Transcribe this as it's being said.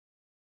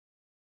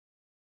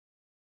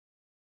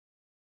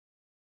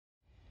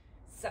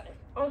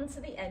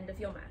onto the end of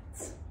your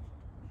mat.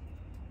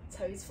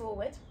 Toes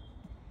forward,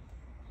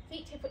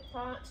 feet hip width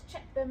apart,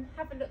 check them,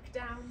 have a look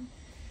down.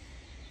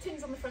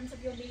 Tins on the front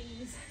of your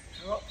knees,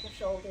 drop your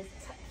shoulders,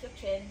 tuck your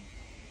chin.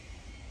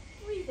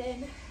 Breathe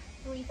in,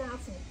 breathe out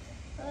and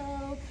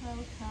curl,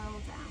 curl,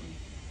 curl down.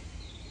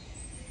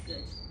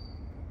 Good.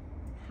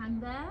 Hang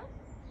there,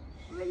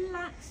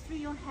 relax through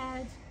your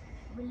head,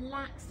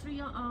 relax through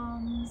your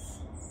arms.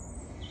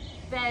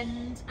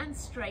 Bend and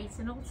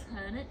straighten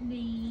alternate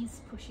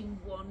knees, pushing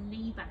one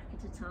knee back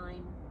at a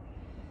time.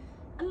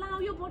 Allow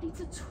your body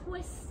to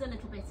twist a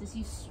little bit as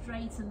you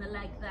straighten the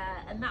leg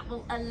there, and that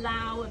will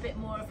allow a bit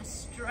more of a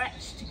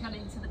stretch to come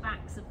into the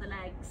backs of the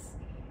legs.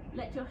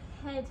 Let your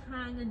head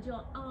hang and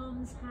your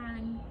arms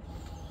hang,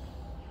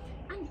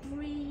 and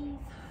breathe.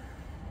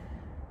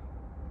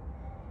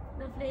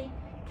 Lovely.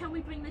 Can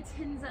we bring the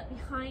tins up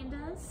behind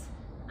us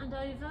and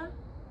over?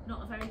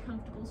 Not a very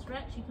comfortable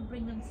stretch, you can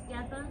bring them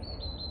together.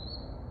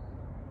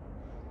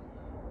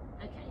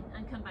 Okay,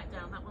 and come back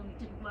down. That one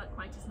didn't work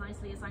quite as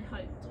nicely as I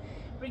hoped.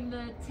 Bring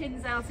the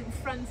tins out in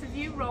front of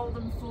you, roll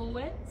them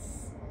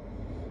forwards.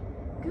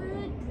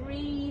 Good,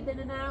 breathe in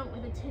and out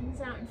with the tins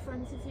out in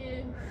front of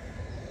you.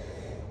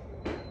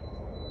 Good,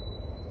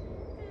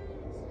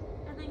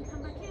 and then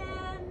come back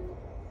in.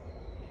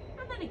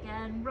 And then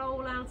again,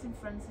 roll out in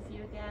front of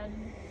you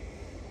again.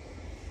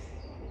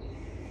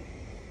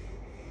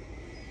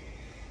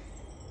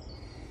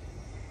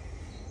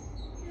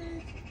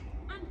 Good,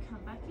 and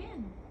come back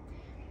in.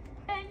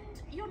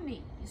 Bend your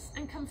knees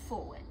and come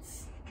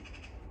forwards.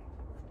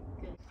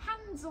 Good.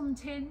 Hands on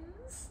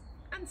tins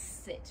and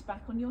sit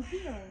back on your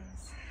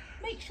heels.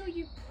 Make sure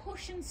you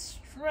push and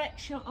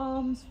stretch your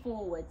arms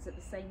forwards at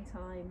the same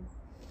time.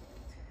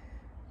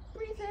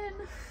 Breathe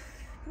in,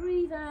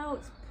 breathe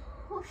out,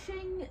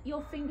 pushing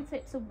your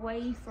fingertips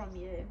away from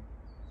you.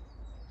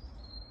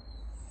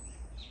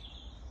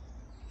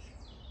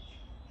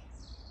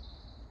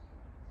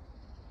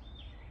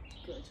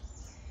 Good.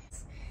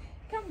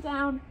 Come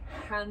down,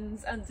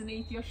 hands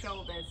underneath your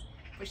shoulders,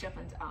 push up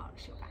and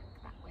arch your back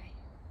that way.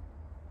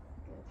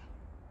 Good.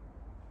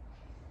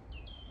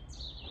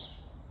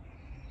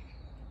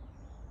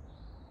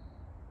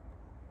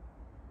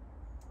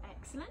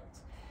 Excellent.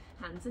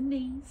 Hands and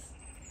knees.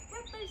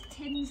 Grab those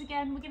tins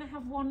again. We're going to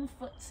have one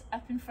foot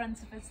up in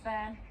front of us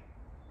there.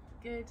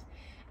 Good.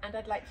 And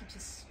I'd like you to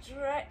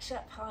stretch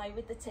up high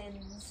with the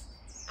tins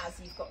as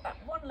you've got that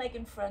one leg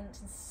in front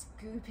and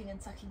scooping and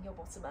tucking your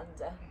bottom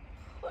under.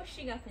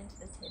 Pushing up into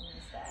the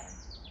tins there.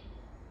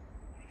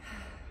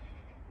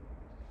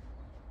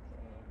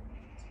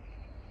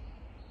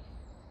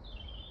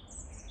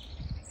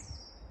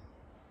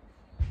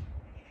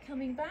 Good.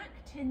 Coming back,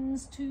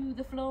 tins to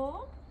the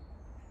floor.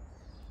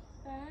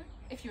 There.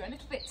 If you're a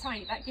little bit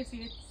tight, that gives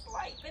you a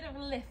slight bit of a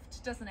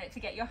lift, doesn't it, to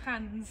get your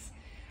hands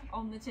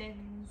on the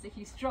tins, if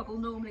you struggle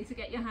normally to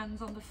get your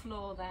hands on the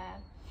floor there.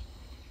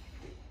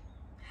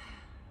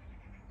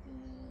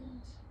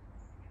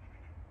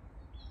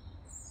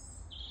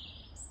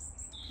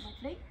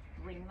 Lovely.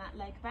 Bring that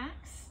leg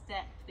back,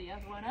 step the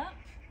other one up,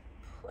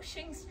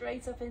 pushing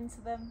straight up into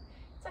them,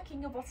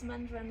 tucking your bottom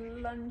under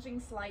and lunging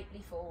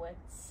slightly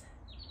forwards.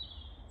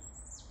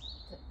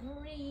 So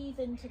breathe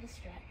into the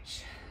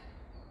stretch.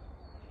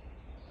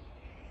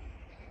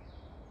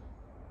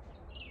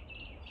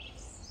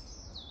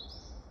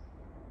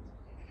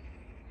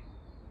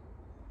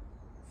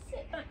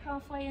 Sit back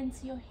halfway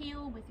into your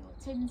heel with your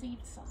tins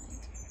either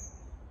side.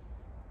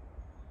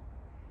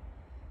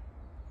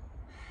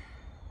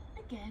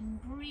 Again,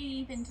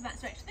 breathe into that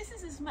stretch. This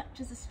is as much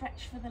as a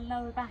stretch for the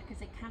lower back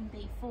as it can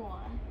be for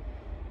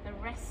the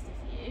rest of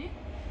you.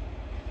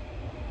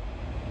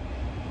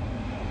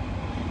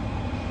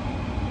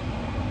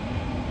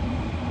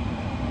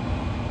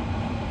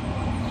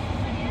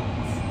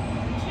 Brilliant.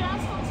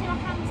 Just onto your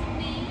hands and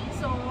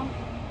knees, or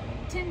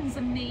tins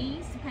and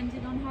knees,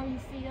 depending on how you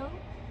feel.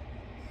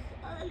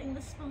 Curling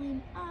the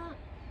spine up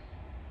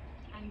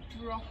and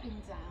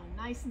dropping down,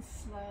 nice and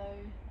slow.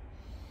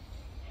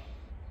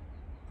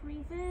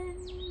 Breathe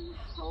in,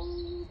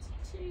 hold,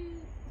 2,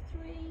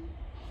 3,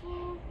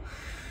 4.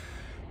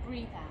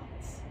 Breathe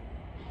out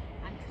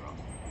and drop.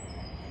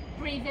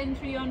 Breathe in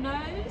through your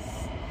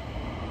nose.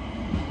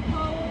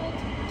 Hold,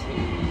 2,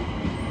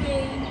 3,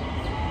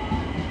 4.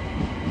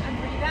 And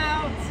breathe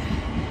out.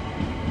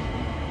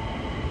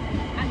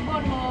 And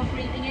one more,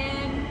 breathing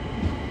in.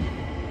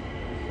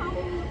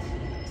 Hold,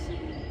 2,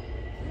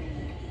 3,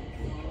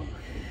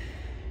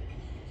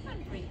 4. And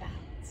breathe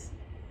out.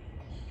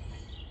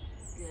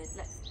 Good,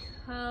 let's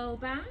curl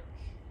back.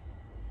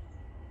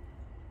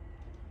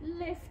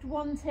 Lift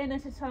one tin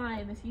at a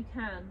time if you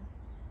can.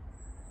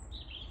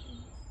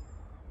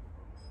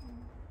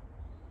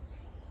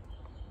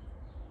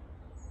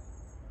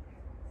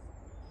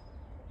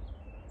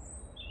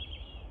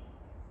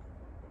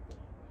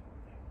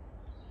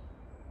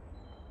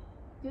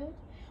 Good.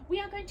 We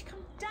are going to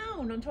come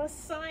down onto our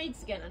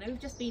sides again. I know we've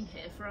just been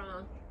here for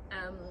our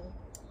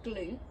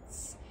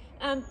glutes.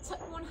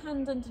 Tuck one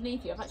hand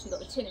underneath you. I've actually got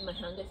the tin in my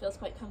hand, it feels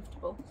quite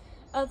comfortable.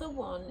 Other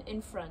one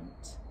in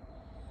front.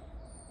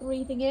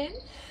 Breathing in,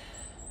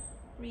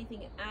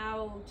 breathing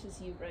out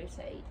as you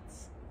rotate.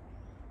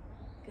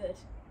 Good.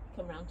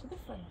 Come round to the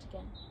front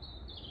again.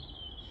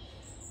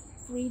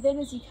 Breathe in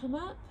as you come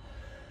up.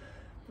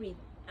 Breathe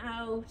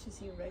out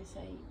as you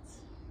rotate.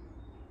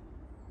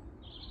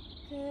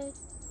 Good.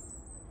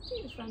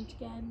 To the front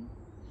again.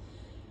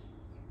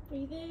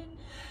 Breathe in.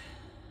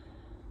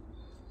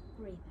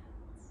 Breathe out.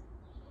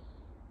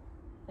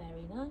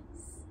 Very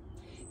nice.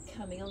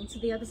 Coming on to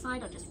the other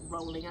side, or just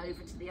rolling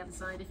over to the other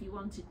side if you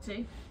wanted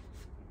to.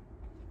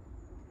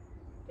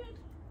 Good.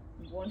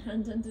 One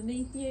hand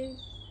underneath you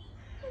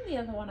and the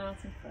other one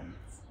out in front.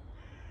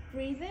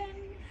 Breathe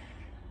in,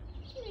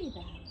 breathe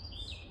out.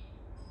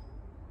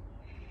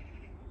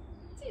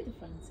 To the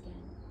front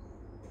again.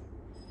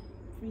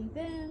 Breathe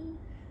in,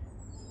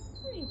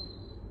 breathe out.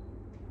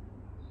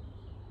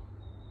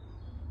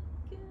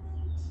 Good.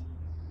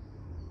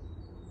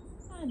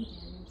 And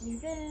again,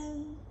 breathe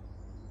in,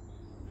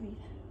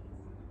 breathe out.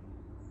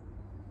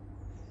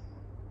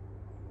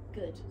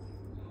 Good.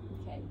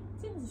 Okay,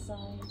 to the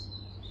side.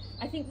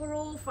 I think we're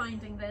all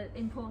finding the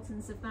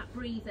importance of that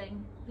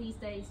breathing these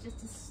days, just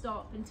to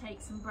stop and take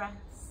some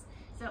breaths.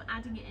 So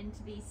adding it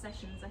into these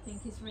sessions I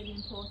think is really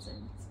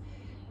important.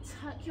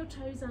 Tuck your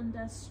toes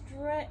under,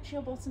 stretch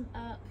your bottom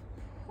up,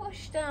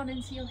 push down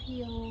into your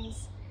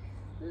heels,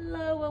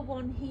 lower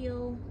one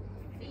heel,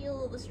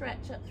 feel the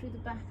stretch up through the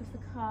back of the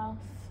calf.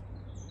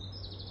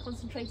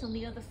 Concentrate on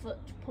the other foot,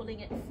 pulling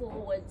it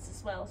forwards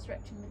as well,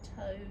 stretching the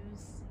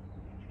toes.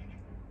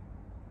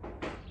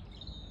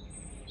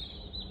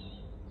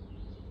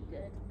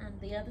 Good, and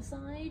the other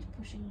side,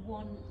 pushing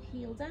one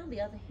heel down, the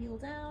other heel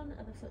down,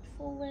 other foot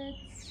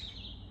forwards.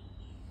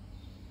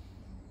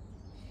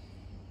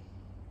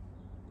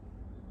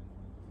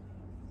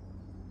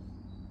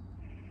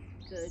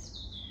 Good.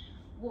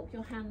 Walk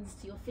your hands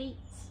to your feet.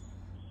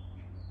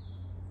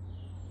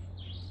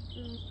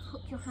 Good.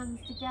 Hook your hands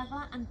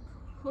together and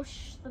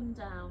push them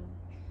down,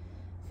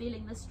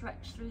 feeling the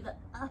stretch through the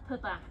upper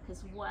back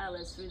as well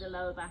as through the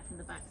lower back and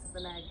the backs of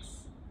the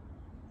legs.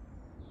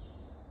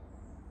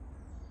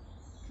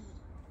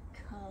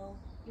 Good. Curl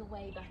your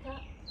way back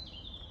up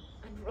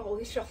and roll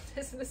your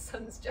shoulders, and the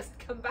sun's just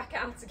come back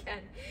out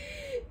again,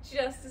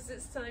 just as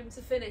it's time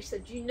to finish. So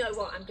do you know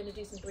what? I'm going to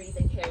do some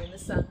breathing here in the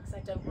sun because I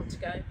don't want to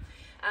go.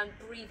 And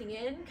breathing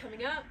in,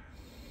 coming up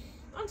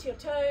onto your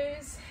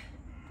toes.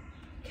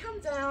 Come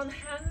down,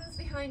 hands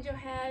behind your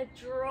head,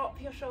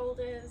 drop your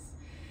shoulders.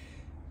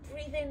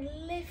 Breathe in,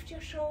 lift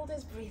your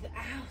shoulders, breathe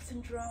out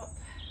and drop.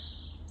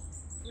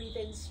 Breathe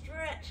in,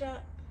 stretch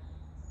up,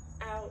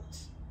 out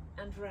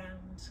and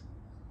round.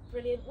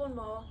 Brilliant, one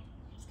more.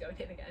 Just going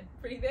in again.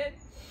 Breathe in,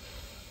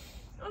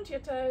 onto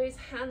your toes,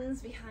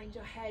 hands behind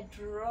your head,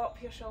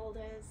 drop your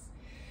shoulders.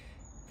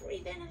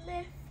 Breathe in and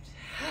lift.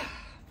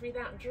 Breathe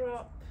out and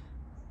drop.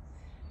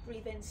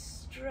 Breathe in,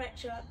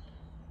 stretch up,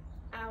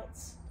 out,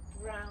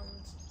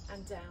 round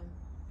and down.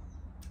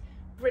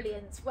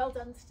 Brilliant, well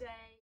done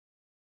today.